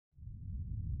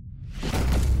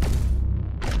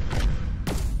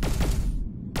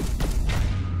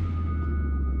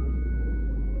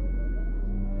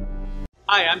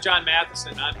Hi, I'm John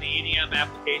Matheson. I'm the EDM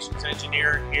Applications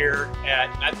Engineer here at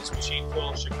Matheson Machine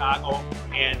Tool Chicago,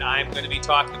 and I'm going to be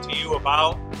talking to you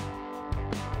about...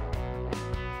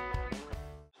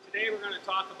 Today we're going to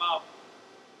talk about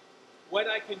what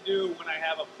I can do when I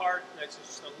have a part that's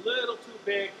just a little too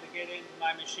big to get into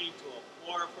my machine tool.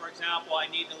 Or, for example, I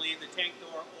need to leave the tank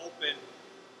door open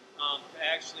to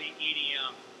actually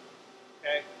EDM.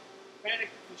 Okay? FANUC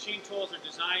machine tools are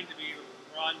designed to be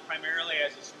run primarily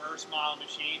as a submerged model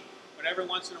machine, but every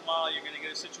once in a while you're going to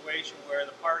get a situation where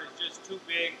the part is just too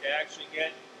big to actually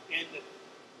get into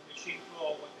the machine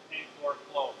tool with the tank door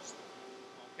closed.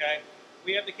 Okay?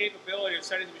 We have the capability of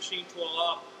setting the machine tool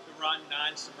up to run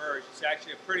non-submerged. It's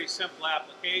actually a pretty simple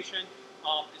application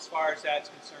as far as that's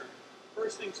concerned.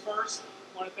 First things first,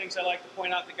 one of the things I like to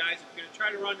point out to guys, if you're going to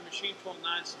try to run the machine tool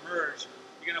non-submerged,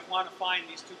 you're going to want to find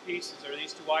these two pieces or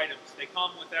these two items. They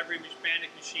come with every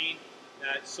FANUC machine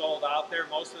that's sold out there.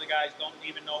 Most of the guys don't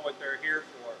even know what they're here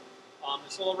for.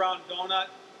 This little round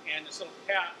donut and this little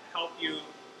cap help you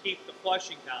keep the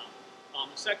flushing down.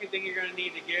 The second thing you're going to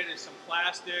need to get is some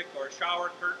plastic or shower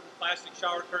curtain, plastic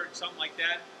shower curtain, something like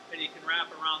that, that you can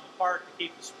wrap around the part to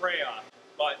keep the spray off.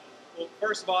 But well,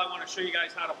 first of all, I want to show you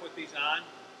guys how to put these on.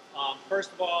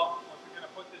 First of all, if you're going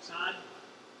to put this on,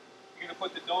 you're going to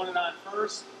put the donut on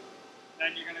first,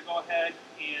 then you're going to go ahead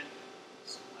and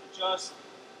adjust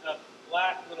the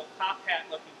black little top hat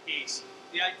looking piece.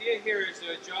 The idea here is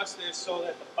to adjust this so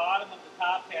that the bottom of the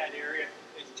top hat area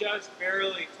is just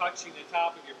barely touching the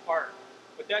top of your part.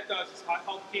 What that does is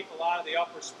help keep a lot of the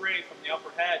upper spray from the upper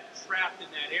head trapped in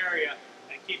that area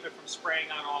and keep it from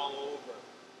spraying on all over.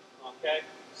 Okay?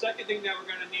 Second thing that we're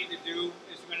going to need to do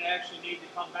is we're going to actually need to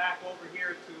come back over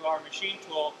here to our machine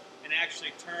tool and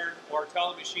actually turn or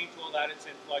tell the machine tool that it's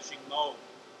in flushing mode.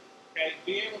 Okay? To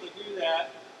be able to do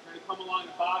that, we're going to come along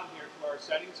the bottom here to our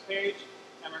settings page,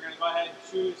 and we're going to go ahead and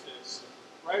choose this.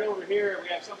 Right over here, we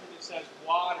have something that says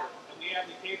water, and we have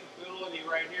the capability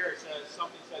right here. It says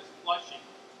something that says flushing.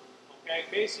 Okay,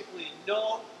 basically,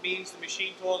 no means the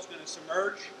machine tool is going to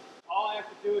submerge. All I have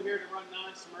to do here to run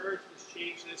non-submerged is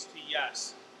change this to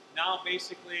yes. Now,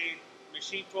 basically, the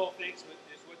machine tool thinks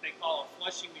is what they call a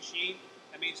flushing machine.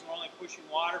 That means we're only pushing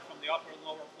water from the upper and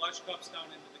lower flush cups down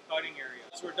into the cutting area.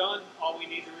 Once we're done, all we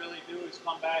need to really do is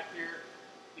come back here,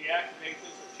 deactivate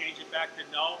this, or change it back to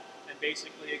no, and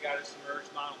basically you got a submerged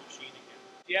model machine again.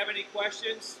 If you have any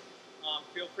questions,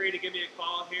 feel free to give me a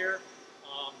call here.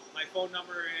 My phone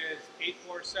number is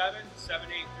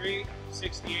 847-783-6800.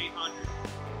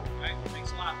 All right,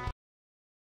 thanks a lot.